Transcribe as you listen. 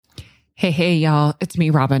Hey, y'all. It's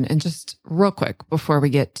me, Robin. And just real quick before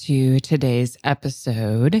we get to today's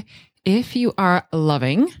episode, if you are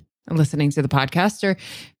loving listening to the podcast, or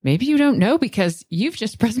maybe you don't know because you've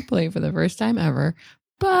just pressed play for the first time ever,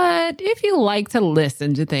 but if you like to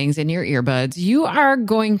listen to things in your earbuds, you are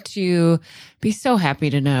going to be so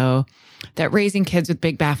happy to know that Raising Kids with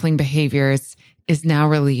Big Baffling Behaviors is now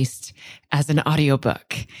released as an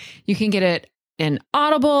audiobook. You can get it in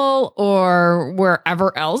Audible or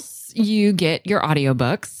wherever else you get your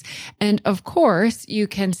audiobooks. And of course, you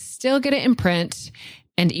can still get it in print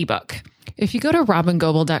and ebook. If you go to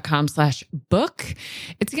robingoble.com/book,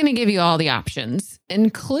 it's going to give you all the options,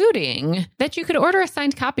 including that you could order a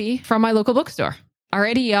signed copy from my local bookstore.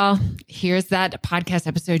 Alrighty, y'all. Here's that podcast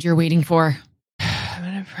episode you're waiting for. I'm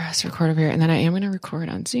going to press record over here, and then I am going to record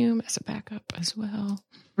on Zoom as a backup as well.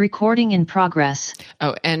 Recording in progress.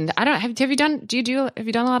 Oh, and I don't have you done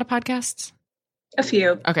a lot of podcasts? A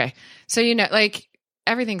few. Okay. So, like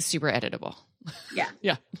everything's super editable. Yeah.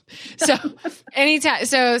 Yeah. So anytime,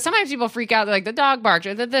 so sometimes people freak out. They're like, the dog barked,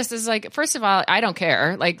 or this is like, first of all, I don't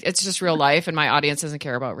care. Like, it's just real life, and my audience doesn't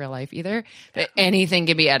care about real life either. But anything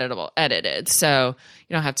can be edited. So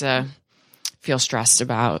you don't have to feel stressed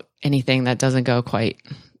about anything that doesn't go quite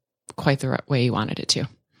the way you wanted it to.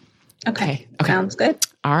 Okay. Sounds good.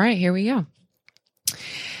 All right, here we go.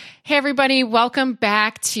 Hey, everybody. Welcome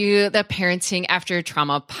back to the Parenting After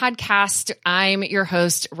Trauma podcast. I'm your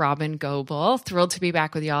host, Robin Goble. Thrilled to be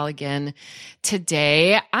back with y'all again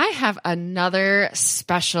today. I have another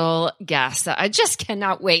special guest that I just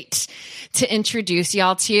cannot wait to introduce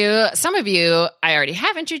y'all to. Some of you I already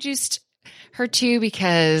have introduced her to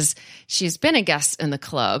because she's been a guest in the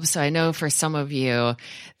club. So I know for some of you,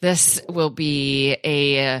 this will be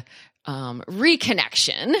a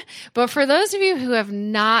reconnection. But for those of you who have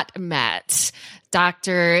not met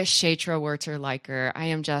Dr. Chaitra Wirta Leiker, I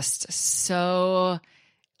am just so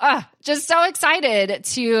excited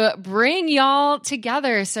to bring y'all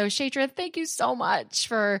together. So Chaitra, thank you so much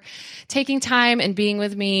for taking time and being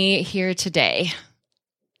with me here today.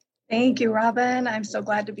 Thank you, Robin. I'm so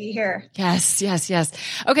glad to be here. Yes.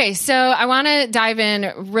 Okay, so I want to dive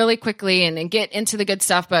in really quickly and get into the good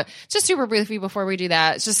stuff, but just super briefly before we do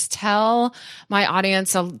that, just tell my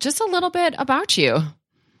audience just a little bit about you.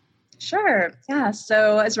 Sure. Yeah.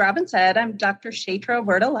 So as Robin said, I'm Dr. Chaitra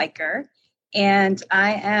Wirta Leiker, and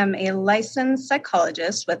I am a licensed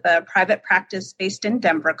psychologist with a private practice based in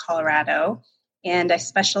Denver, Colorado, and I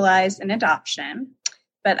specialize in adoption.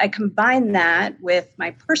 But I combine that with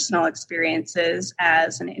my personal experiences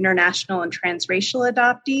as an international and transracial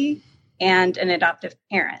adoptee and an adoptive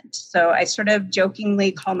parent. So I sort of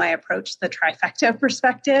jokingly call my approach the trifecta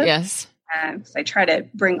perspective. Yes. Because I try to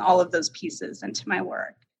bring all of those pieces into my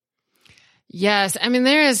work. Yes. I mean,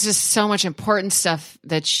 there is just so much important stuff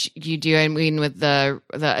that you do. I mean, with the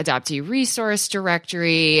adoptee resource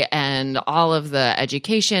directory and all of the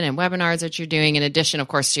education and webinars that you're doing, in addition, of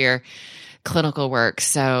course, to your clinical work.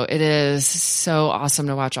 So it is so awesome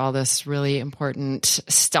to watch all this really important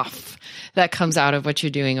stuff that comes out of what you're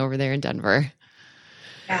doing over there in Denver.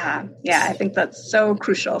 Yeah. I think that's so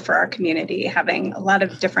crucial for our community, having a lot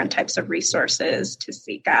of different types of resources to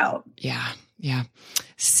seek out. Yeah.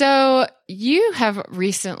 So you have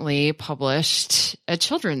recently published a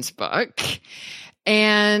children's book,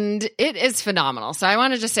 and it is phenomenal. So I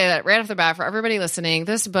want to just say that right off the bat for everybody listening,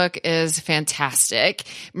 this book is fantastic.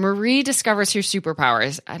 Marie discovers her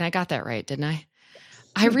superpowers. And I got that right, didn't I?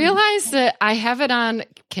 I realized that I have it on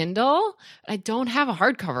Kindle. I don't have a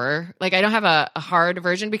hardcover. Like, I don't have a hard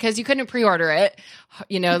version because you couldn't pre-order it,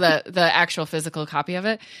 the actual physical copy of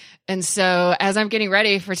it. And so as I'm getting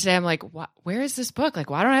ready for today, I'm like, where is this book? Like,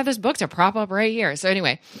 why don't I have this book to prop up right here? So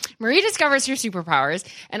anyway, Marie discovers her superpowers.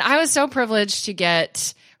 And I was so privileged to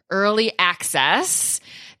get early access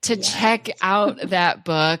to check out that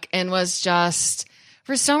book, and was just,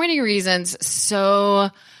 for so many reasons, so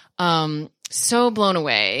blown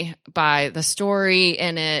away by the story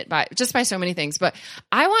in it, by so many things. But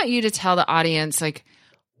I want you to tell the audience, like,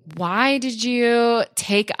 why did you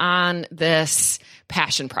take on this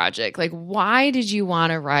passion project? Like, why did you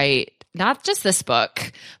want to write not just this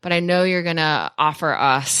book, but I know you're going to offer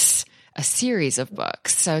us a series of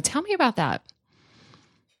books. So tell me about that.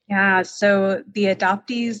 Yeah. So the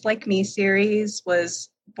Adoptees Like Me series was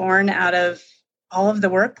born out of all of the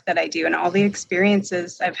work that I do and all the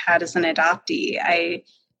experiences I've had as an adoptee. I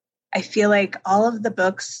feel like all of the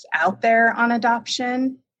books out there on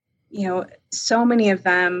adoption, so many of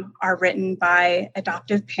them are written by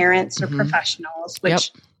adoptive parents or professionals,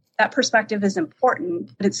 which that perspective is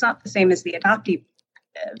important, but it's not the same as the adoptee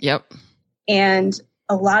perspective. Yep. And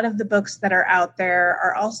a lot of the books that are out there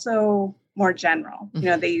are also more general. You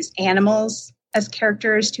know, they use animals as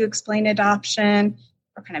characters to explain adoption,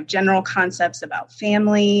 or kind of general concepts about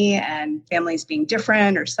family and families being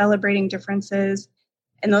different or celebrating differences.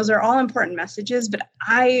 And those are all important messages, but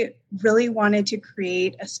I really wanted to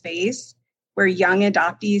create a space where young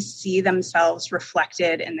adoptees see themselves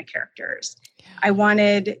reflected in the characters. I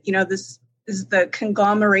wanted, this is the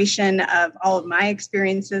conglomeration of all of my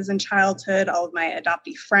experiences in childhood, all of my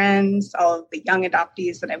adoptee friends, all of the young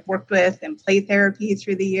adoptees that I've worked with in play therapy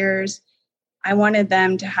through the years. I wanted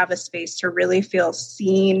them to have a space to really feel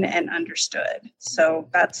seen and understood. So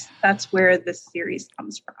that's where this series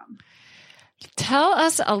comes from. Tell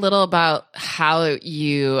us a little about how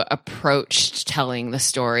you approached telling the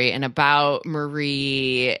story and about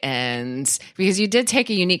Marie, and because you did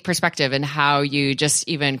take a unique perspective in how you just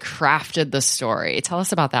even crafted the story. Tell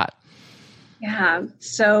us about that. Yeah.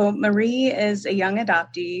 So Marie is a young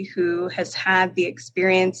adoptee who has had the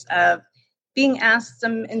experience of being asked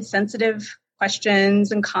some insensitive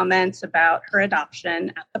questions and comments about her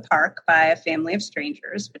adoption at the park by a family of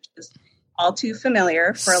strangers, which is all too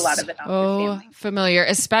familiar for a lot of adopted families. Familiar,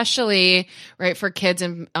 especially right for kids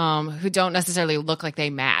and who don't necessarily look like they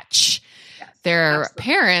match their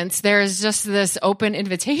parents. There's just this open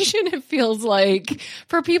invitation, it feels like,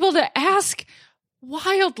 for people to ask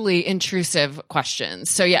wildly intrusive questions.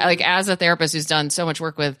 So yeah, like as a therapist who's done so much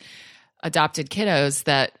work with adopted kiddos,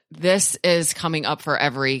 that this is coming up for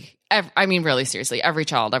every I mean, really seriously, every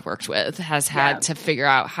child I've worked with has had to figure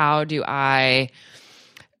out, how do I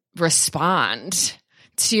respond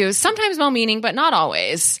to sometimes well-meaning, but not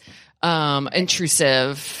always,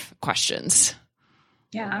 intrusive questions.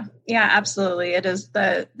 Yeah, absolutely. It is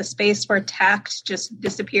the space where tact just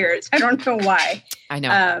disappears. I don't know why. I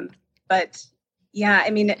know. But yeah,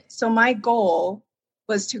 I mean, so my goal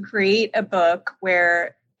was to create a book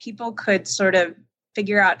where people could sort of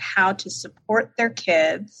figure out how to support their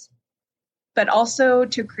kids, but also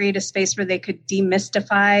to create a space where they could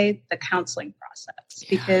demystify the counseling process.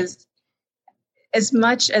 Because as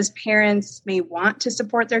much as parents may want to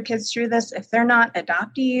support their kids through this, if they're not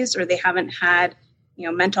adoptees or they haven't had,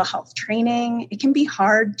 mental health training, it can be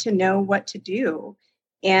hard to know what to do.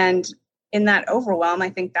 And in that overwhelm, I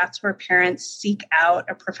think that's where parents seek out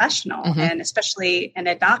a professional, and especially an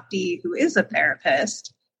adoptee who is a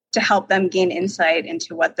therapist, to help them gain insight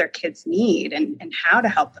into what their kids need and how to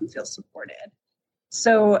help them feel supported.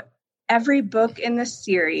 So every book in this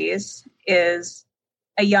series is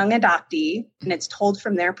a young adoptee, and it's told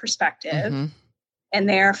from their perspective. And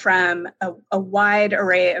they're from a wide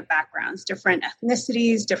array of backgrounds, different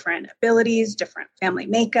ethnicities, different abilities, different family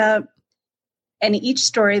makeup. And each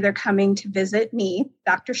story, they're coming to visit me,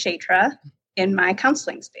 Dr. Chaitra, in my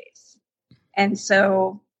counseling space. And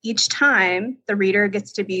so each time, the reader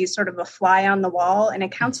gets to be sort of a fly on the wall in a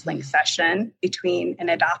counseling session between an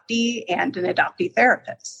adoptee and an adoptee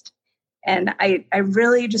therapist. And I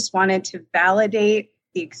really just wanted to validate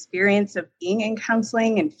the experience of being in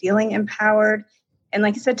counseling and feeling empowered. And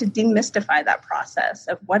like I said, to demystify that process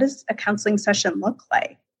of what does a counseling session look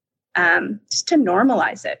like? Just to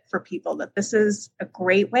normalize it for people, that this is a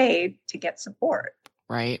great way to get support.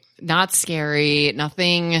 Right. Not scary.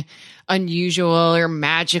 Nothing unusual or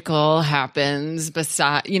magical happens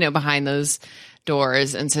behind those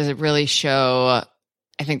doors. And to really show,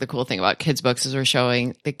 I think the cool thing about kids' books is we're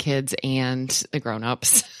showing the kids and the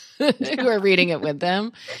grownups who are reading it with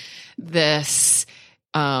them this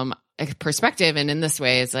perspective. And in this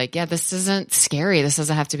way, it's like, this isn't scary. This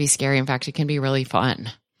doesn't have to be scary. In fact, it can be really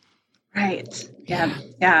fun. Right.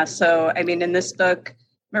 Yeah. So, I mean, in this book,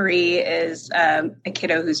 Marie is a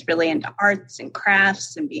kiddo who's really into arts and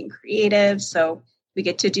crafts and being creative. So we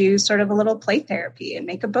get to do sort of a little play therapy and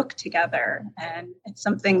make a book together. And it's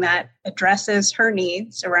something that addresses her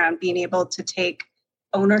needs around being able to take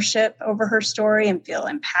ownership over her story and feel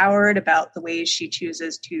empowered about the ways she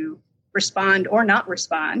chooses to respond or not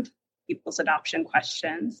respond to people's adoption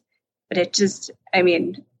questions. But it's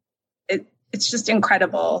just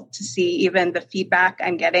incredible to see even the feedback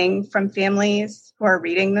I'm getting from families who are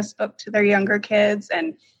reading this book to their younger kids,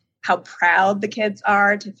 and how proud the kids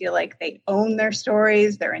are to feel like they own their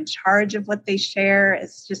stories. They're in charge of what they share.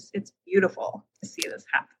 It's beautiful to see this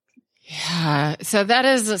happen. Yeah. So that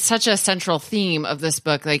is such a central theme of this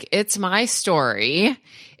book. Like, it's my story.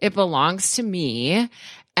 It belongs to me.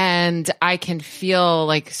 And I can feel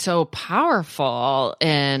like so powerful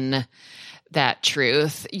in that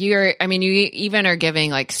truth. You even are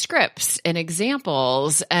giving like scripts and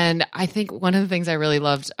examples. And I think one of the things I really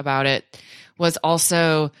loved about it was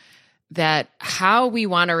also that how we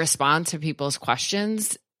want to respond to people's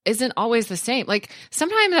questions isn't always the same. Like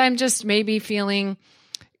sometimes I'm just maybe feeling,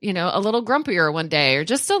 a little grumpier one day or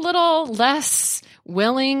just a little less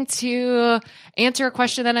willing to answer a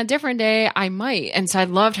question than a different day I might. And so I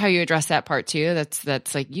loved how you addressed that part too.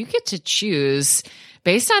 That's like, you get to choose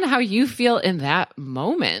based on how you feel in that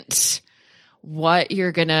moment, what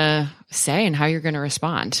you're going to say and how you're going to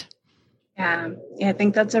respond. Yeah, I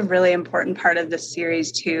think that's a really important part of this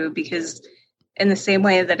series too, because in the same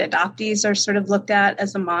way that adoptees are sort of looked at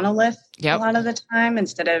as a monolith a lot of the time,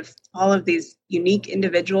 instead of all of these unique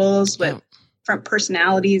individuals with different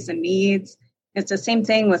personalities and needs, it's the same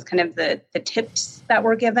thing with kind of the tips that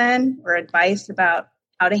we're given or advice about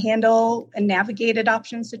how to handle and navigate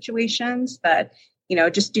adoption situations that,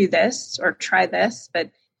 just do this or try this.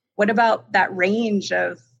 But what about that range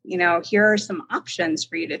of, here are some options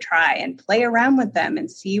for you to try and play around with them and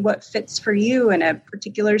see what fits for you in a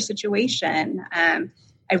particular situation.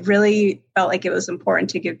 I really felt like it was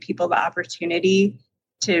important to give people the opportunity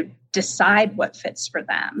to decide what fits for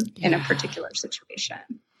them in a particular situation.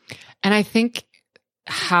 And I think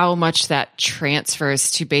how much that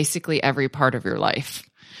transfers to basically every part of your life,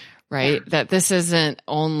 right? That this isn't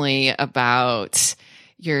only about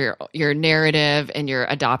your narrative and your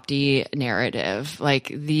adoptee narrative, like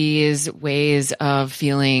these ways of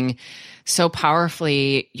feeling so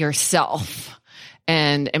powerfully yourself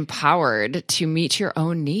and empowered to meet your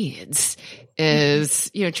own needs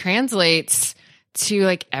is, translates to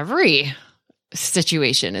like every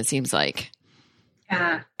situation, it seems like.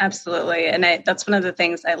 Yeah, absolutely. And that's one of the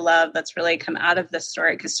things I love that's really come out of this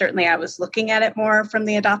story, because certainly I was looking at it more from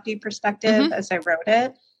the adoptee perspective as I wrote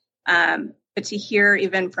it. But to hear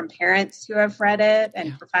even from parents who have read it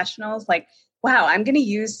and professionals like, wow, I'm going to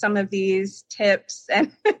use some of these tips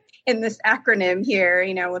and in this acronym here,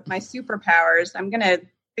 with my superpowers, I'm going to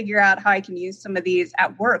figure out how I can use some of these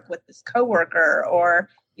at work with this coworker or,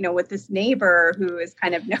 with this neighbor who is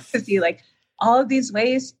kind of nosy, like all of these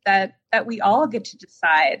ways that we all get to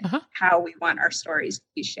decide how we want our stories to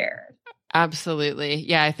be shared. Absolutely.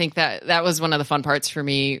 Yeah, I think that was one of the fun parts for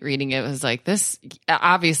me reading it. Was like, this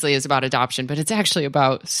obviously is about adoption, but it's actually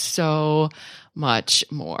about so much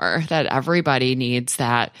more, that everybody needs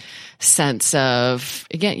that sense of,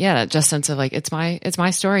 again, that just sense of like, it's my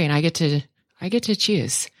story and I get to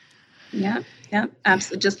choose. Yeah. Yeah,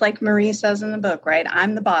 absolutely. Just like Marie says in the book, right?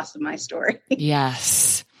 I'm the boss of my story.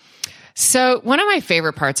 Yes. So one of my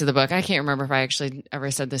favorite parts of the book, I can't remember if I actually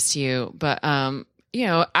ever said this to you, but,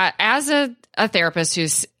 as a therapist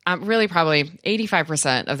who's really probably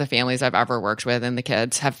 85% of the families I've ever worked with and the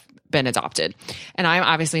kids have been adopted, and I'm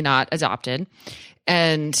obviously not adopted.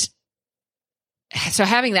 And so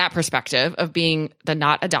having that perspective of being the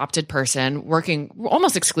not adopted person, working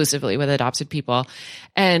almost exclusively with adopted people,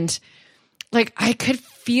 and like I could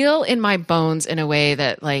feel in my bones in a way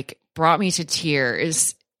that like brought me to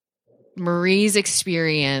tears Marie's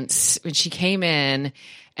experience when she came in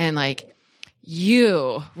and like,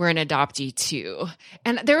 you were an adoptee too.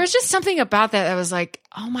 And there was just something about that was like,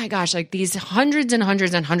 oh my gosh, like these hundreds and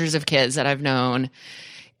hundreds and hundreds of kids that I've known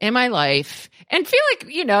in my life and feel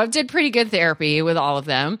like, did pretty good therapy with all of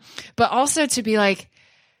them, but also to be like,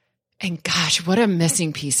 and gosh, what a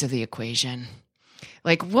missing piece of the equation.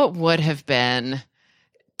 Like what would have been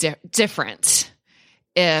different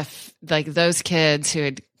if like those kids who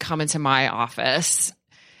had come into my office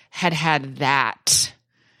had that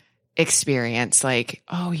experience, like,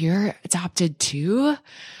 oh, you're adopted too?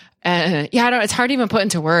 I don't know. It's hard to even put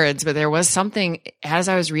into words, but there was something as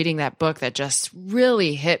I was reading that book that just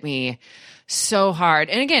really hit me so hard.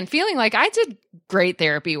 And again, feeling like I did great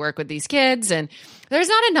therapy work with these kids, and there's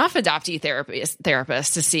not enough adoptee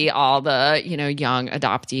therapists to see all the, young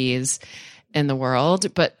adoptees in the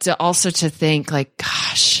world, but to think like,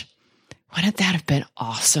 gosh, wouldn't that have been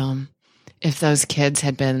awesome if those kids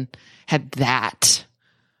had that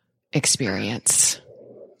experience?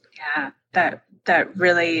 Yeah, that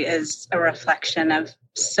really is a reflection of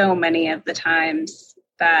so many of the times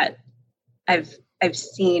that I've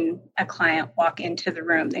seen a client walk into the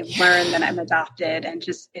room. They've learned that I'm adopted, and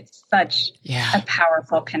just it's such a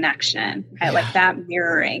powerful connection. Right? Like that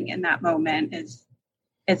mirroring in that moment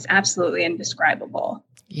it's absolutely indescribable.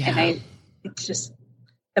 Yeah. And it's just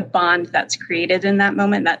the bond that's created in that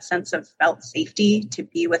moment, that sense of felt safety to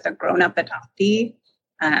be with a grown-up adoptee.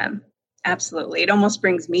 Absolutely. It almost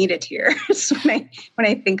brings me to tears when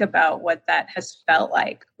I think about what that has felt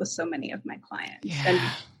like with so many of my clients.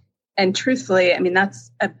 Yeah. And truthfully, I mean,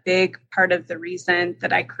 that's a big part of the reason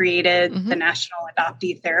that I created the National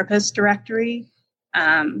Adoptee Therapist Directory.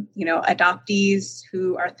 Adoptees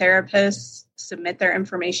who are therapists submit their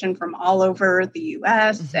information from all over the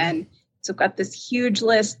U.S. And So we've got this huge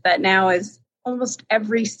list that now is almost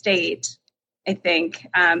every state, I think,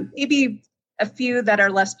 maybe a few that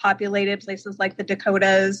are less populated, places like the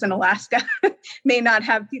Dakotas and Alaska may not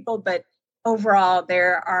have people, but overall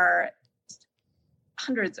there are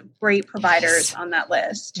hundreds of great providers on that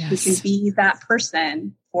list who can be that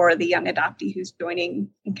person for the young adoptee who's joining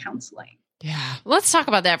in counseling. Yeah. Let's talk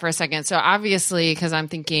about that for a second. So obviously, because I'm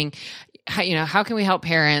thinking, how can we help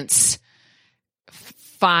parents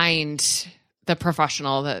find the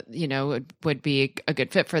professional that, would be a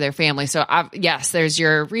good fit for their family? So yes, there's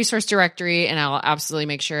your resource directory, and I'll absolutely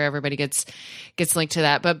make sure everybody gets linked to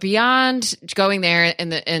that. But beyond going there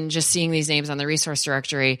and just seeing these names on the resource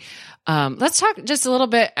directory, let's talk just a little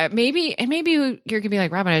bit, maybe you're gonna be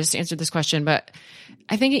like, Robin, I just answered this question, but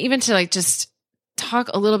I think even to just talk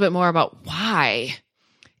a little bit more about why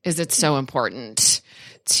is it so important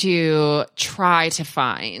to try to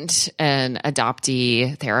find an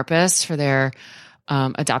adoptee therapist for their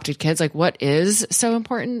adopted kids? Like, what is so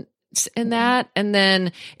important in that? And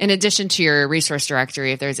then in addition to your resource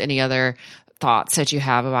directory, if there's any other thoughts that you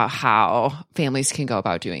have about how families can go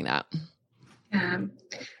about doing that.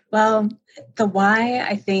 Well, the why,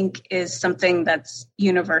 I think, is something that's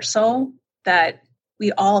universal, that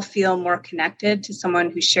we all feel more connected to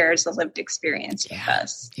someone who shares a lived experience with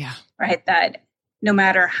us. Yeah. Right. That no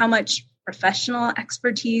matter how much professional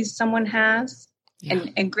expertise someone has,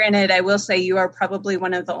 and granted, I will say you are probably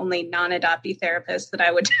one of the only non-adoptee therapists that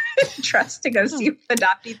I would trust to go see with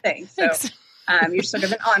adoptee things. So you're sort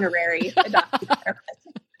of an honorary adoptee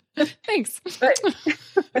therapist. Thanks.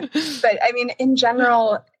 But I mean, in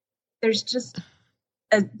general, there's just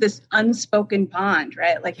this unspoken bond,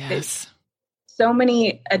 right? Like so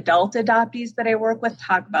many adult adoptees that I work with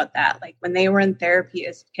talk about that. Like when they were in therapy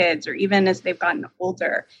as kids, or even as they've gotten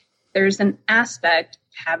older, there's an aspect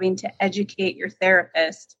of having to educate your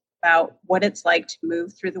therapist about what it's like to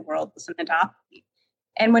move through the world as an adoptee.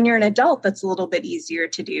 And when you're an adult, that's a little bit easier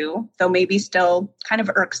to do, though maybe still kind of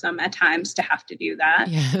irksome at times to have to do that.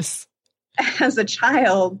 Yes. As a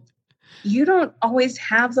child, you don't always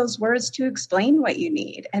have those words to explain what you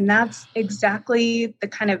need. And that's exactly the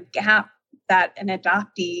kind of gap that an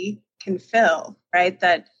adoptee can fill, right?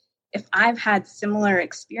 That if I've had similar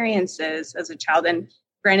experiences as a child, and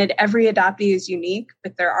granted, every adoptee is unique,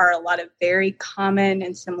 but there are a lot of very common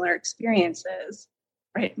and similar experiences,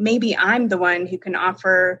 right? Maybe I'm the one who can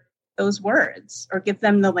offer those words or give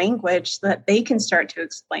them the language so that they can start to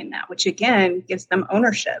explain that, which again gives them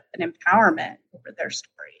ownership and empowerment over their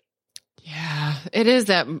story. Yeah, it is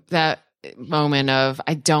that moment of,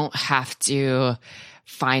 I don't have to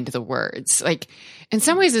find the words. Like in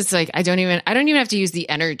some ways it's like, I don't even have to use the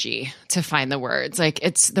energy to find the words. Like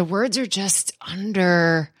the words are just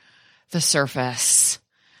under the surface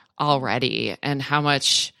already, and how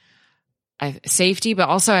much safety, but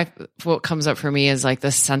also what comes up for me is like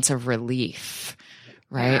this sense of relief,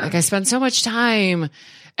 right? Yeah. Like I spend so much time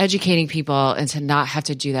educating people, and to not have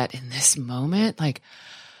to do that in this moment, like,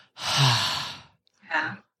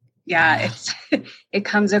 Yeah, it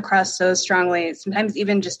comes across so strongly. Sometimes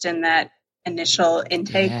even just in that initial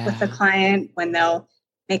intake with the client, when they'll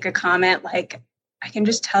make a comment like, I can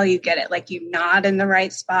just tell you get it. Like you nod in the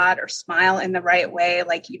right spot or smile in the right way.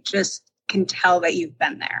 Like you just can tell that you've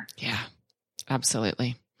been there. Yeah,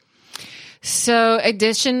 absolutely. So in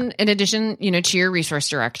addition, to your resource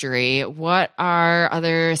directory, what are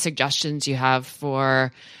other suggestions you have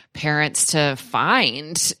for parents to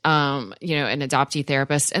find, an adoptee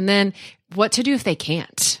therapist? And then what to do if they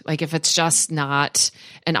can't, like if it's just not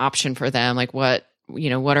an option for them, like what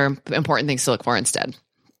are important things to look for instead?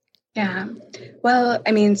 Yeah. Well,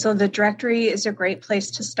 I mean, so the directory is a great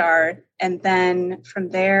place to start. And then from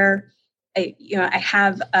there, I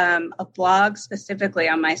have a blog specifically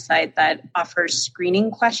on my site that offers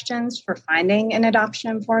screening questions for finding an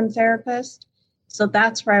adoption-informed therapist. So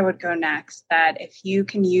that's where I would go next, that if you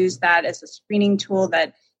can use that as a screening tool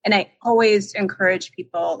and I always encourage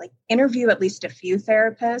people, like interview at least a few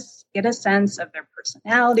therapists, get a sense of their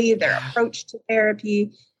personality, their approach to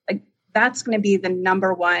therapy. Like that's going to be the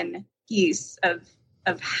number one piece of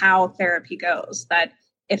how therapy goes, that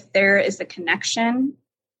if there is a connection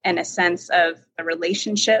and a sense of the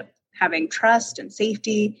relationship, having trust and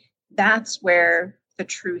safety, that's where the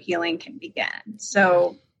true healing can begin.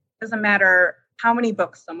 So it doesn't matter how many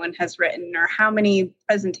books someone has written or how many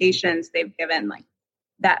presentations they've given, like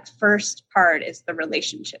that first part is the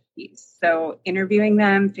relationship piece. So interviewing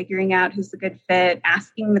them, figuring out who's a good fit,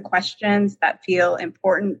 asking the questions that feel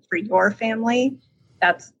important for your family,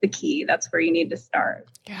 that's the key. That's where you need to start.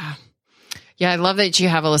 Yeah. Yeah, I love that you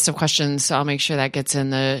have a list of questions. So I'll make sure that gets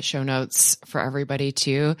in the show notes for everybody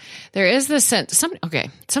too. There is this sense,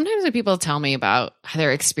 sometimes when people tell me about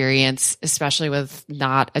their experience, especially with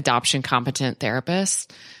not adoption competent therapists,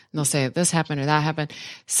 and they'll say this happened or that happened.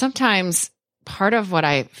 Sometimes part of what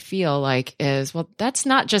I feel like is, well, that's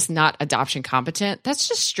not just not adoption competent. That's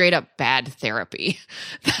just straight up bad therapy.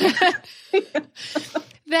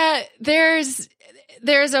 That there's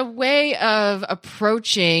a way of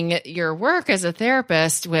approaching your work as a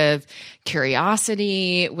therapist with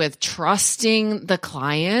curiosity, with trusting the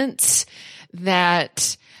client,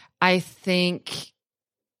 that I think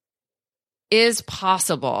is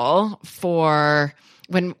possible for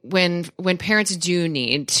when parents do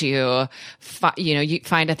need to,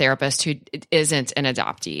 find a therapist who isn't an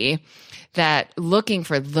adoptee, that looking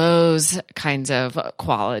for those kinds of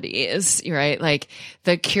qualities, right? Like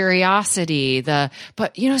the curiosity,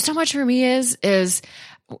 but so much for me is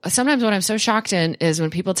sometimes what I'm so shocked in is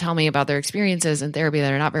when people tell me about their experiences in therapy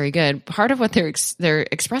that are not very good. Part of what they're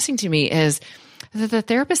expressing to me is that the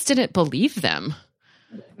therapist didn't believe them.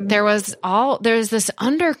 There's this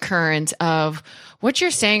undercurrent of what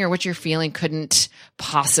you're saying or what you're feeling couldn't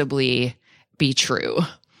possibly be true.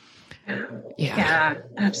 Yeah,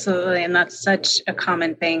 absolutely. And that's such a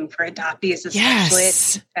common thing for adoptees, especially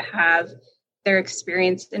to have their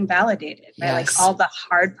experience invalidated, right? Yes. Like all the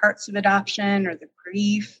hard parts of adoption or the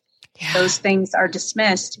grief, those things are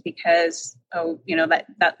dismissed because,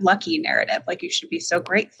 that lucky narrative, like you should be so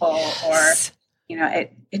grateful or,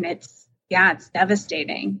 it's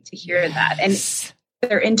devastating to hear that. And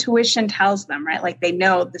their intuition tells them, right? Like they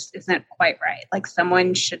know this isn't quite right. Like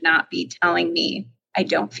someone should not be telling me I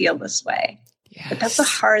don't feel this way. Yes. But that's a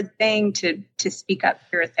hard thing to speak up to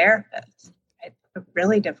your therapist. It's a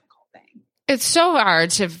really difficult thing. It's so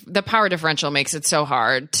hard the power differential makes it so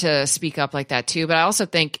hard to speak up like that too. But I also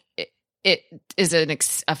think it is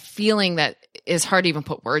a feeling that is hard to even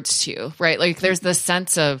put words to, right? Like there's this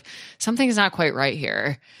sense of something's not quite right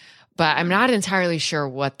here, but I'm not entirely sure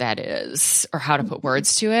what that is or how to put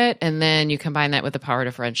words to it. And then you combine that with the power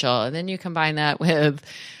differential, and then you combine that with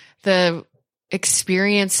the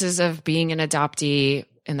experiences of being an adoptee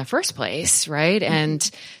in the first place, right? And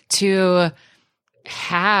to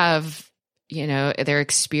have, their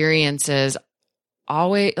experiences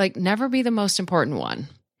always never be the most important one,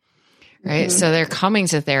 right? Mm-hmm. So they're coming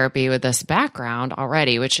to therapy with this background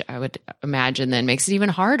already, which I would imagine then makes it even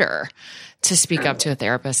harder to speak up to a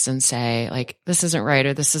therapist and say, like, this isn't right,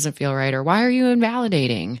 or this doesn't feel right, or why are you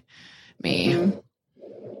invalidating me? Mm-hmm.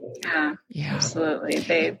 Yeah, absolutely.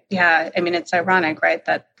 It's ironic, right?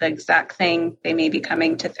 That the exact thing they may be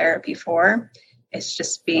coming to therapy for is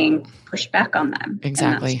just being pushed back on them.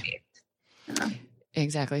 Exactly.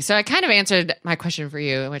 Exactly. So I kind of answered my question for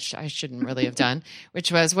you, which I shouldn't really have done,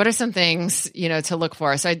 which was, what are some things, to look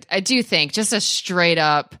for? So I do think just a straight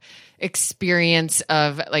up experience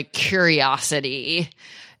of like curiosity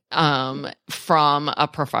from a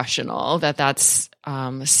professional, that's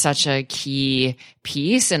such a key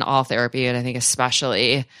piece in all therapy. And I think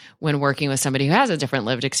especially when working with somebody who has a different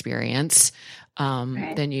lived experience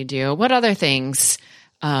than you do. What other things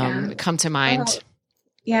come to mind?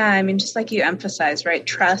 Just like you emphasized, right?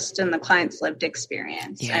 Trust in the client's lived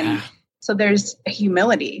experience. Yeah. And so there's a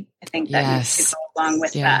humility, I think, that needs to go along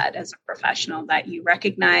with that as a professional, that you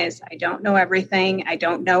recognize, I don't know everything. I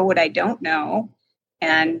don't know what I don't know.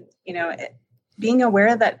 And, being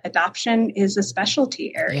aware that adoption is a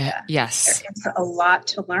specialty area. Yeah. Yes. There's a lot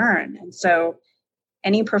to learn. And so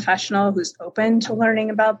any professional who's open to learning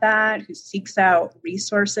about that, who seeks out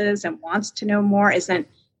resources and wants to know more, isn't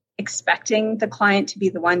expecting the client to be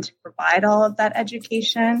the one to provide all of that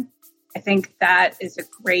education, I think that is a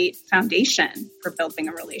great foundation for building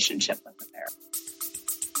a relationship with a therapist.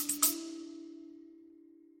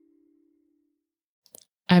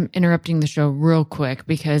 I'm interrupting the show real quick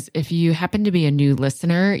because if you happen to be a new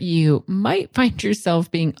listener, you might find yourself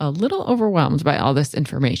being a little overwhelmed by all this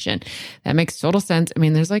information. That makes total sense. I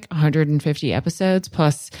mean, there's like 150 episodes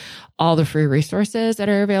plus all the free resources that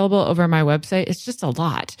are available over my website. It's just a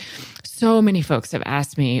lot. So many folks have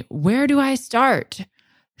asked me, where do I start?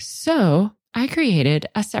 So I created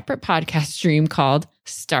a separate podcast stream called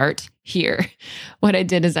Start Here. What I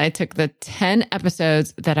did is I took the 10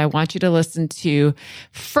 episodes that I want you to listen to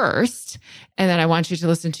first, and that I want you to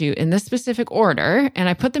listen to in this specific order, and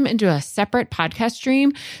I put them into a separate podcast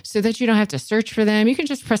stream so that you don't have to search for them. You can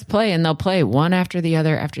just press play and they'll play one after the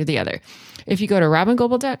other after the other. If you go to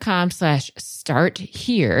robingoebel.com/start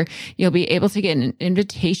here, you'll be able to get an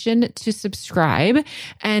invitation to subscribe,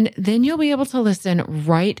 and then you'll be able to listen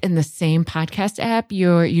right in the same podcast app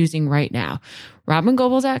you're using right now.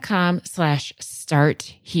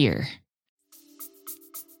 robingoble.com/start here.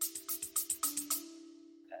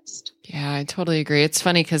 Yeah, I totally agree. It's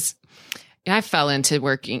funny because I fell into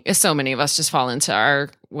working. So many of us just fall into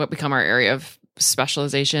what become our area of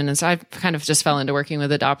specialization, and so I kind of just fell into working with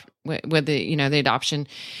the adoption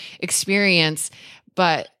experience.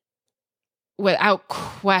 But without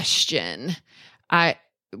question,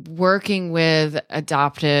 working with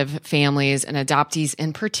adoptive families and adoptees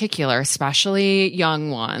in particular, especially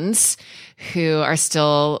young ones who are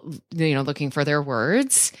still, looking for their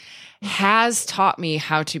words, has taught me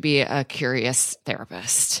how to be a curious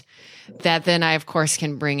therapist that then I, of course,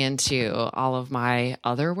 can bring into all of my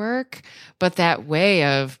other work. But that way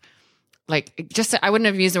of I wouldn't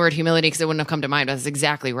have used the word humility because it wouldn't have come to mind. But that's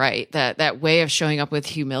exactly right. That way of showing up with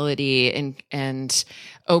humility and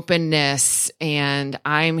openness, and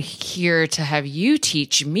I'm here to have you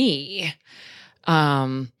teach me.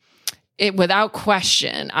 Without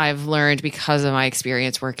question, I've learned because of my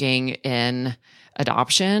experience working in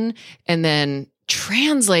adoption, and then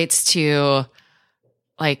translates to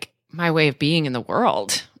my way of being in the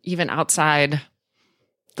world, even outside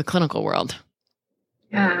the clinical world.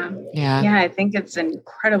 Yeah. I think it's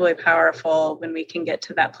incredibly powerful when we can get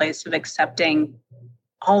to that place of accepting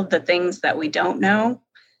all of the things that we don't know,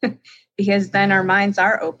 because then our minds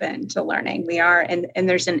are open to learning. We are, and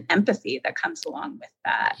there's an empathy that comes along with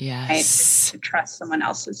that. Yes. Right? To trust someone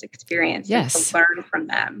else's experience and to learn from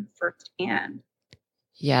them firsthand.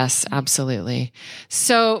 Yes, absolutely.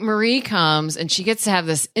 So Marie comes and she gets to have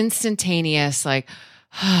this instantaneous,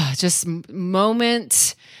 just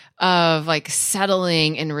moment of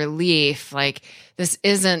settling and relief. This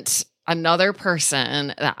isn't another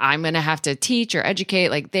person that I'm going to have to teach or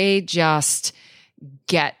educate. They just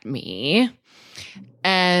get me.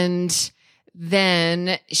 And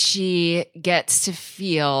then she gets to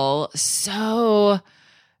feel so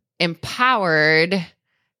empowered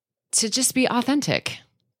to just be authentic.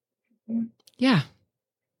 Yeah.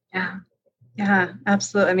 Yeah,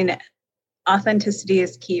 absolutely. Authenticity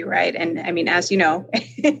is key, right? And as you know,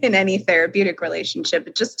 in any therapeutic relationship,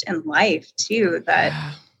 but just in life too,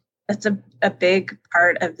 that's a big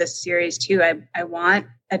part of this series too. I want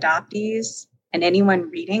adoptees and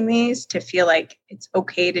anyone reading these to feel like it's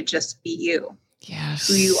okay to just be you. Yes.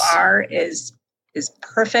 Who you are is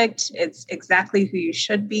perfect. It's exactly who you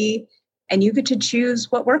should be. And you get to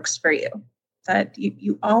choose what works for you. That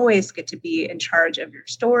you always get to be in charge of your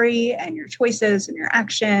story and your choices and your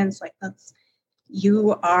actions.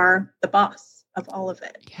 You are the boss of all of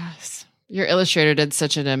it. Yes. Your illustrator did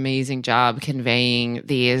such an amazing job conveying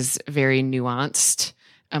these very nuanced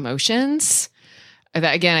emotions.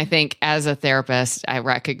 That, again, I think as a therapist, I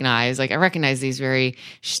recognize these very,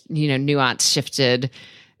 nuanced, shifted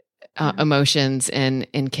emotions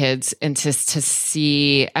in kids, and to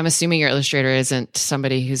see, I'm assuming your illustrator isn't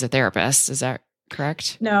somebody who's a therapist. Is that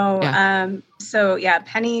correct? No. Yeah.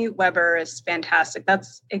 Penny Weber is fantastic.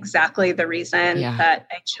 That's exactly the reason that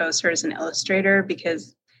I chose her as an illustrator,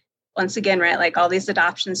 because once again, right, all these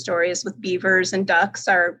adoption stories with beavers and ducks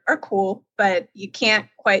are cool, but you can't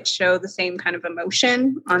quite show the same kind of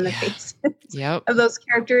emotion on the faces of those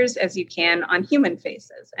characters as you can on human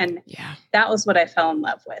faces. And that was what I fell in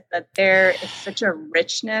love with, that there is such a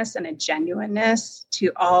richness and a genuineness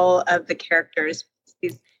to all of the characters.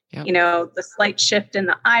 These, the slight shift in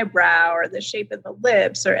the eyebrow or the shape of the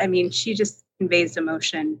lips, she just conveys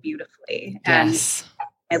emotion beautifully. Yes.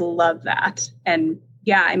 And I love that. And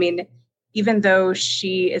even though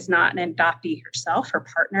she is not an adoptee herself, her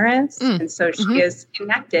partner is. And so she is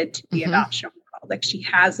connected to the adoption world. She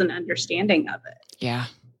has an understanding of it. Yeah.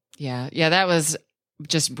 That was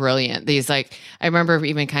just brilliant. These, I remember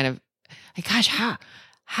even kind of gosh,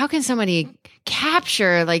 how can somebody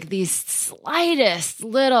capture these slightest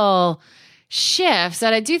little shifts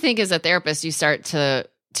that I do think as a therapist, you start to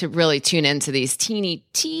really tune into these teeny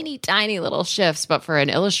tiny little shifts. But for an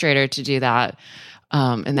illustrator to do that,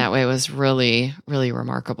 in that way was really, really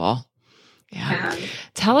remarkable. Yeah.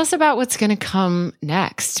 Tell us about what's going to come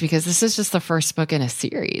next, because this is just the first book in a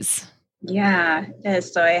series. Yeah.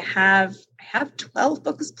 So I have 12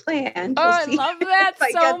 books planned. Oh, I love that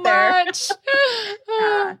so much.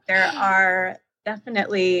 There are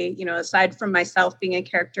definitely, aside from myself being a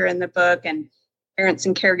character in the book and parents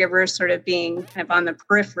and caregivers sort of being kind of on the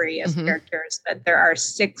periphery as characters, but there are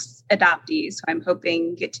 6 adoptees. So I'm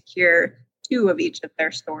hoping you get to hear 2 of each of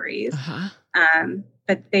their stories.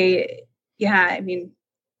 But okay,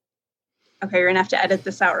 you're going to have to edit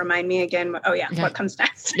this out. Remind me again. What comes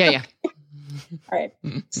next? Yeah. All right.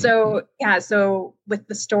 So with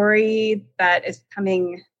the story that is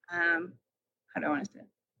coming, how do I want to say it?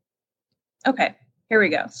 Okay, here we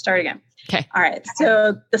go. Start again. Okay. All right.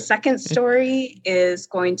 So the second story is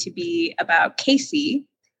going to be about Casey,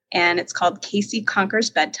 and it's called Casey Conquers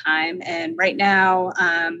Bedtime. And right now,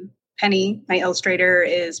 Penny, my illustrator,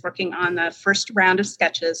 is working on the first round of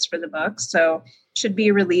sketches for the book. So should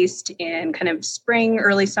be released in kind of spring,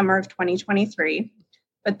 early summer of 2023.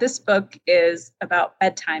 But this book is about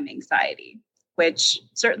bedtime anxiety, which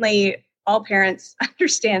certainly all parents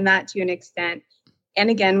understand that to an extent. And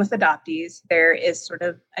again, with adoptees, there is sort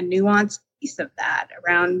of a nuanced piece of that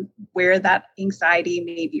around where that anxiety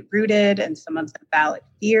may be rooted and some of the valid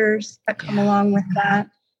fears that come along with that.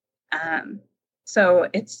 So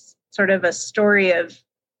it's sort of a story of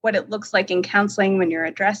what it looks like in counseling when you're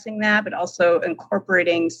addressing that, but also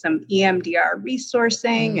incorporating some EMDR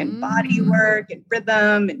resourcing and body work and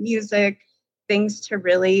rhythm and music, things to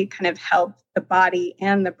really kind of help the body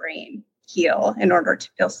and the brain heal in order to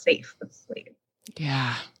feel safe with sleep.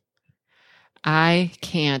 Yeah. I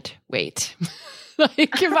can't wait.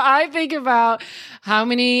 Like if I think about how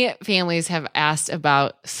many families have asked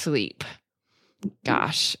about sleep,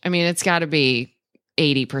 gosh, I mean, it's got to be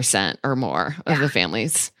 80% or more of the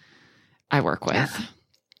families I work with. Yeah.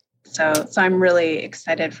 So I'm really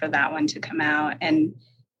excited for that one to come out. And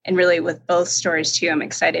really with both stories too, I'm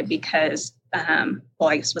excited because, I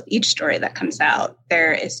guess with each story that comes out,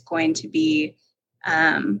 there is going to be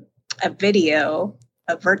a video,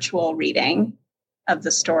 a virtual reading of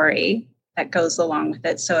the story that goes along with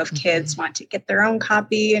it. So if kids want to get their own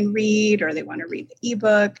copy and read, or they want to read the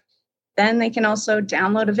ebook, then they can also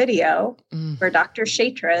download a video where Dr.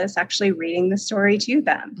 Chaitra is actually reading the story to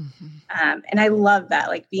them. And I love that,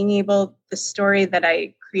 like being able, the story that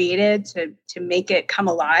I created to make it come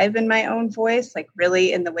alive in my own voice, like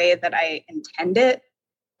really in the way that I intend it.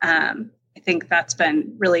 I think that's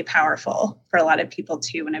been really powerful for a lot of people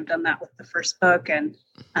too, when I've done that with the first book. And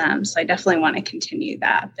so I definitely want to continue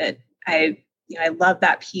that. But I love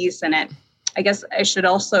that piece. And I guess I should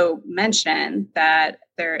also mention that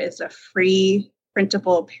there is a free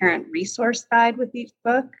printable parent resource guide with each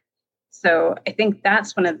book. So I think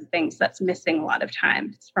that's one of the things that's missing a lot of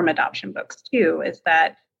times from adoption books too, is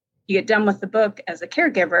that you get done with the book as a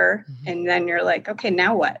caregiver and then you're like, okay,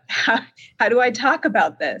 now what? How do I talk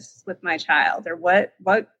about this with my child, or what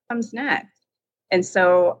comes next? And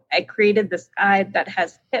so I created this guide that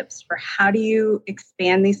has tips for how do you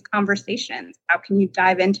expand these conversations? How can you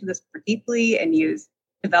dive into this more deeply and use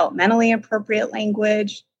developmentally appropriate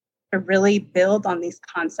language to really build on these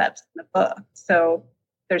concepts in the book? So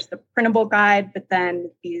there's the printable guide, but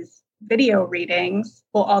then these video readings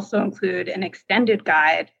will also include an extended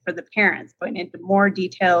guide for the parents, going into more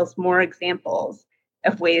details, more examples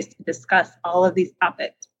of ways to discuss all of these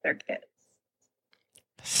topics with their kids.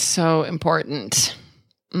 So important.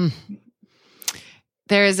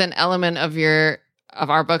 There is an element of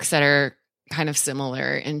our books that are kind of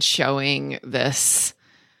similar in showing this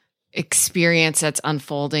experience that's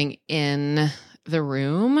unfolding in the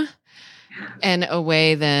room in a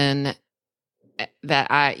way then that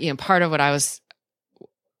part of what I was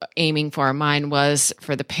aiming for, mine was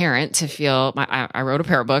for the parent to feel, I wrote a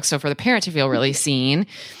pair of books, so for the parent to feel really seen,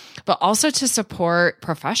 but also to support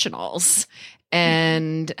professionals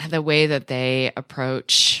and the way that they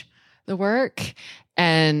approach the work.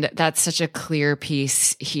 And that's such a clear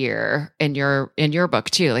piece here in your book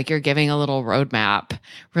too. Like you're giving a little roadmap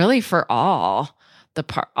really for all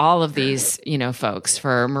of these, folks,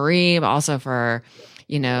 for Marie, but also for,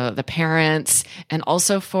 the parents, and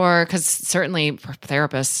also because certainly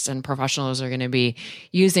therapists and professionals are going to be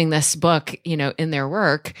using this book, in their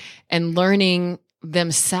work and learning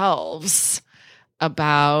themselves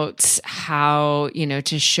about how,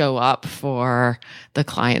 to show up for the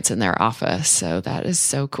clients in their office. So that is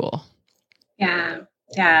so cool. Yeah.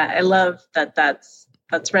 I love that that's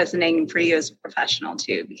resonating for you as a professional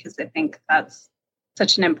too, because I think that's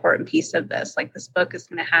such an important piece of this. Like this book is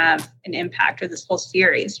going to have an impact, or this whole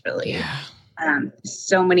series really. Yeah.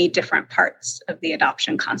 So many different parts of the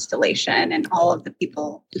adoption constellation and all of the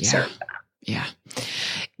people who serve them. Yeah.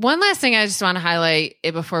 One last thing I just want to highlight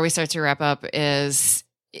before we start to wrap up is,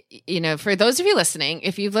 for those of you listening,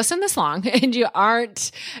 if you've listened this long and you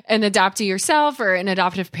aren't an adoptee yourself or an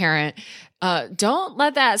adoptive parent, don't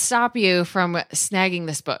let that stop you from snagging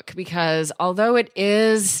this book, because although it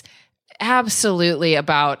is absolutely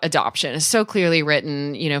about adoption, it's so clearly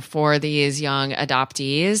written, for these young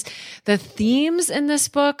adoptees, the themes in this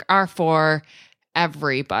book are for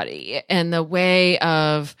everybody. And the way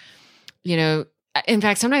of, in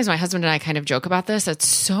fact, sometimes my husband and I kind of joke about this. That's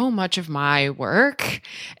so much of my work,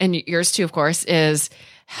 and yours too, of course, is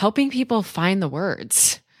helping people find the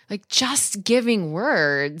words. like just giving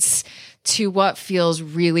words to what feels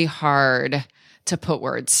really hard to put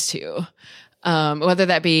words to. Whether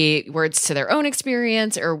that be words to their own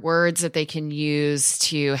experience or words that they can use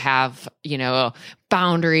to have,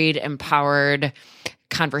 boundaried, empowered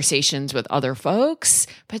conversations with other folks,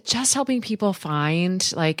 but just helping people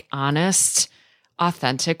find like honest,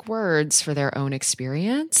 authentic words for their own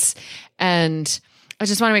experience. And I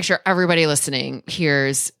just want to make sure everybody listening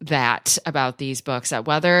hears that about these books, that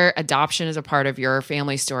whether adoption is a part of your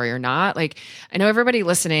family story or not, like I know everybody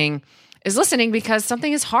listening is listening because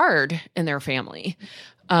something is hard in their family.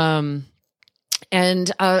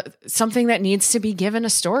 And something that needs to be given a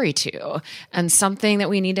story to, and something that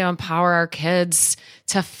we need to empower our kids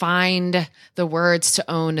to find the words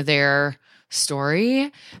to own their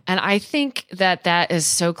story. And I think that that is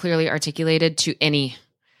so clearly articulated to any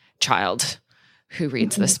child who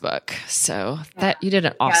reads this book. So that you did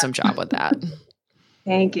an awesome job with that.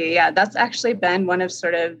 Thank you. Yeah, that's actually been one of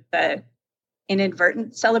sort of the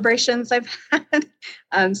inadvertent celebrations I've had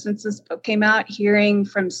since this book came out, hearing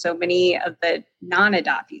from so many of the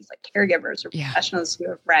non-adoptees, like caregivers or professionals who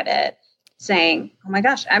have read it, saying, oh my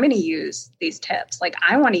gosh, I'm going to use these tips. Like,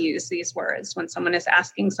 I want to use these words when someone is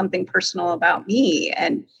asking something personal about me.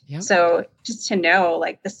 And so just to know,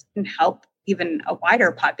 like, this can help even a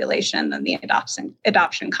wider population than the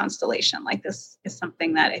adoption constellation. Like, this is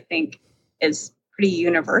something that I think is pretty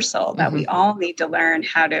universal, that we all need to learn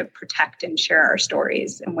how to protect and share our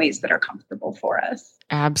stories in ways that are comfortable for us.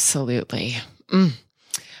 Absolutely. All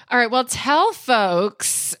right. Well, tell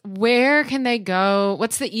folks, where can they go?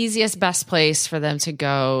 What's the easiest, best place for them to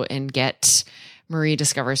go and get Marie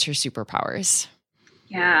Discovers Her Superpowers?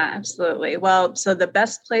 Yeah, absolutely. Well, so the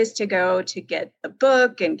best place to go to get the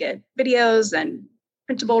book and get videos and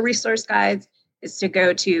printable resource guides is to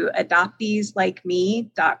go to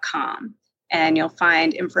adopteeslikeme.com. And you'll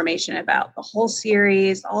find information about the whole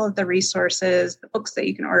series, all of the resources, the books that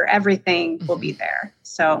you can order, everything will be there.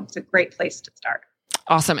 So it's a great place to start.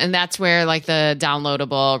 Awesome. And that's where like the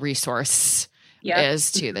downloadable resource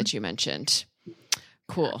is too, that you mentioned.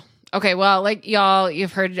 Cool. Okay. Well, like y'all,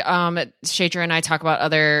 you've heard Chaitra and I talk about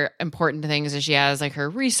other important things that she has, like her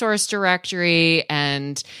resource directory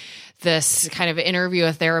and this kind of interview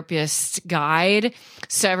a therapist guide.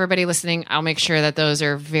 So everybody listening, I'll make sure that those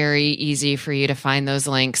are very easy for you to find those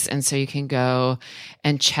links. And so you can go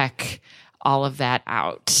and check all of that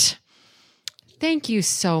out. Thank you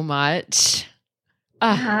so much.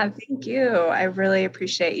 Thank you. I really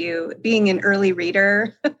appreciate you being an early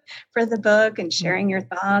reader for the book and sharing your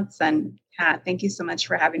thoughts. And thank you so much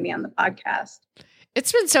for having me on the podcast.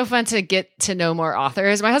 It's been so fun to get to know more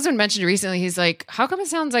authors. My husband mentioned recently, he's like, how come it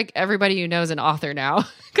sounds like everybody you know is an author now?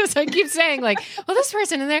 Because I keep saying like, well, this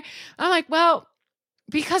person in there. I'm like, well,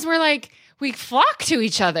 because we flock to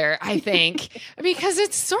each other, I think, because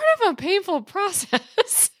it's sort of a painful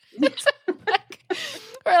process.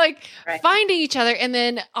 We're like finding each other. And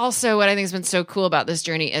then also what I think has been so cool about this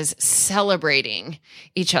journey is celebrating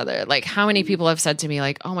each other. Like how many people have said to me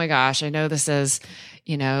like, oh my gosh, I know this is,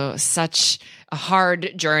 such a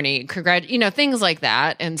hard journey. Things like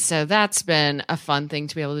that. And so that's been a fun thing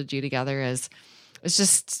to be able to do together is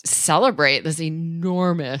just celebrate this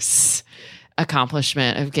enormous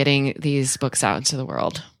accomplishment of getting these books out into the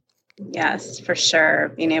world. Yes, for sure.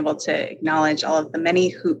 Being able to acknowledge all of the many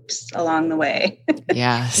hoops along the way.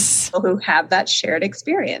 Yes. People who have that shared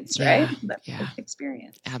experience, right? That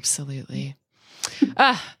experience. Absolutely.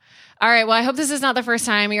 All right. Well, I hope this is not the first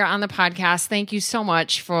time you're on the podcast. Thank you so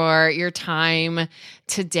much for your time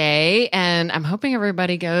today. And I'm hoping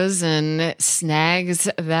everybody goes and snags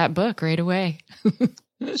that book right away.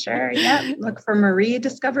 Sure. Yeah. Look for Marie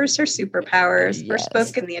Discovers Her Superpowers, first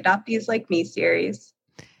book in the Adoptees Like Me series.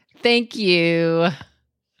 Thank you.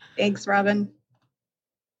 Thanks, Robin.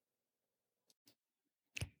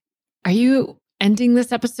 Are you ending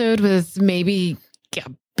this episode with maybe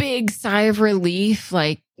a big sigh of relief?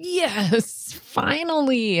 Like, yes,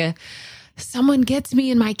 finally, someone gets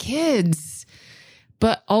me and my kids.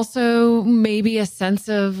 But also maybe a sense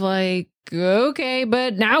of like, okay,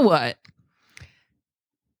 but now what?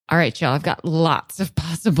 All right, y'all, I've got lots of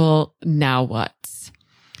possible now whats.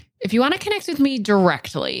 If you want to connect with me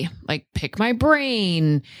directly, like pick my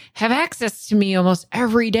brain, have access to me almost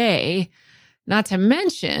every day, not to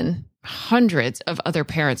mention hundreds of other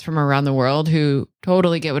parents from around the world who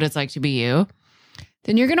totally get what it's like to be you,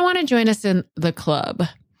 then you're going to want to join us in the club.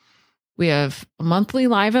 We have monthly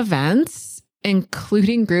live events,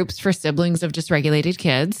 including groups for siblings of dysregulated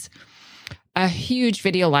kids, a huge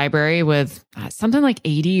video library with something like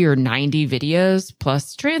 80 or 90 videos,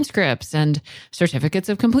 plus transcripts and certificates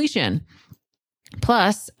of completion.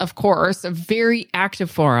 Plus, of course, a very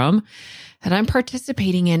active forum that I'm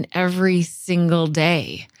participating in every single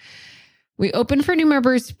day. We open for new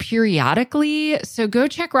members periodically, so go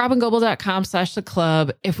check robingoble.com/the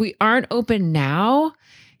club. If we aren't open now,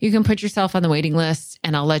 you can put yourself on the waiting list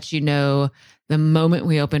and I'll let you know the moment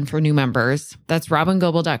we open for new members. That's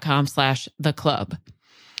robingoble.com/the club.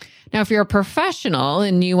 Now, if you're a professional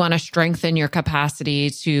and you want to strengthen your capacity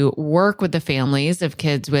to work with the families of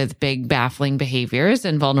kids with big, baffling behaviors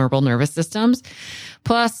and vulnerable nervous systems,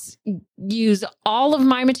 plus use all of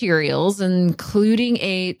my materials, including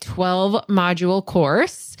a 12-module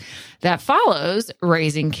course that follows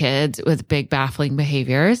raising kids with big, baffling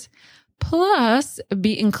behaviors, plus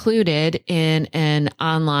be included in an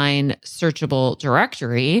online searchable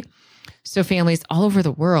directory so families all over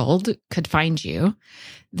the world could find you,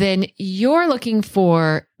 then you're looking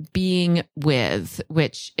for Being With,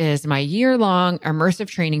 which is my year-long immersive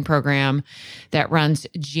training program that runs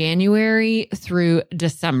January through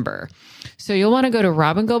December. So you'll want to go to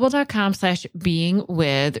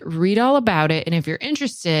robingoble.com/beingwith, read all about it. And if you're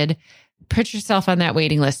interested, put yourself on that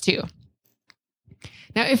waiting list too.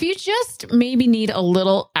 Now, if you just maybe need a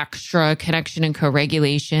little extra connection and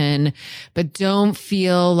co-regulation, but don't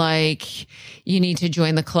feel like you need to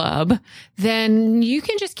join the club, then you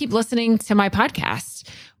can just keep listening to my podcast.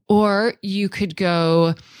 Or you could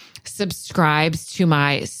go subscribe to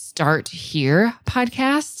my Start Here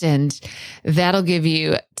podcast, and that'll give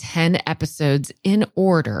you 10 episodes in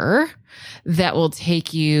order that will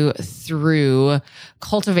take you through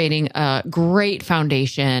cultivating a great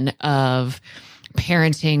foundation of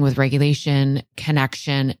parenting with regulation,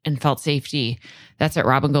 connection, and felt safety. That's at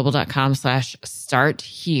robingoble.com/start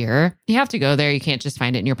here. You have to go there. You can't just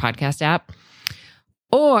find it in your podcast app.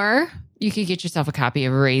 Or you could get yourself a copy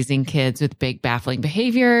of Raising Kids with Big Baffling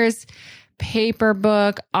Behaviors, paper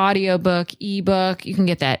book, audiobook, ebook. You can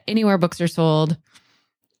get that anywhere books are sold.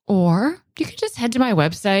 Or you can just head to my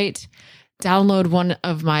website, download one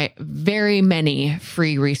of my very many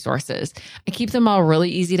free resources. I keep them all really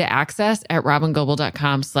easy to access at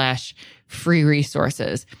robingoble.com/free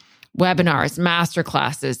resources. Webinars,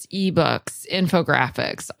 masterclasses, ebooks,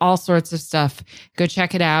 infographics, all sorts of stuff. Go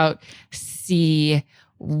check it out. See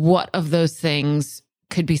what of those things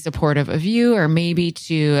could be supportive of you or maybe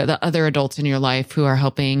to the other adults in your life who are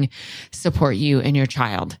helping support you and your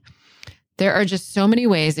child. There are just so many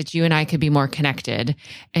ways that you and I could be more connected,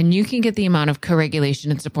 and you can get the amount of co-regulation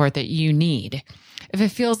and support that you need. If it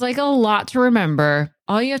feels like a lot to remember,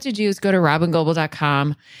 all you have to do is go to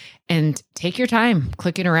robingoble.com and take your time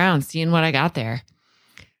clicking around, seeing what I got there.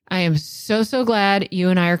 I am so, so glad you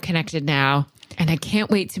and I are connected now, and I can't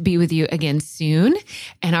wait to be with you again soon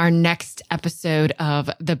in our next episode of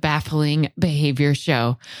the Baffling Behavior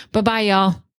Show. Bye-bye, y'all.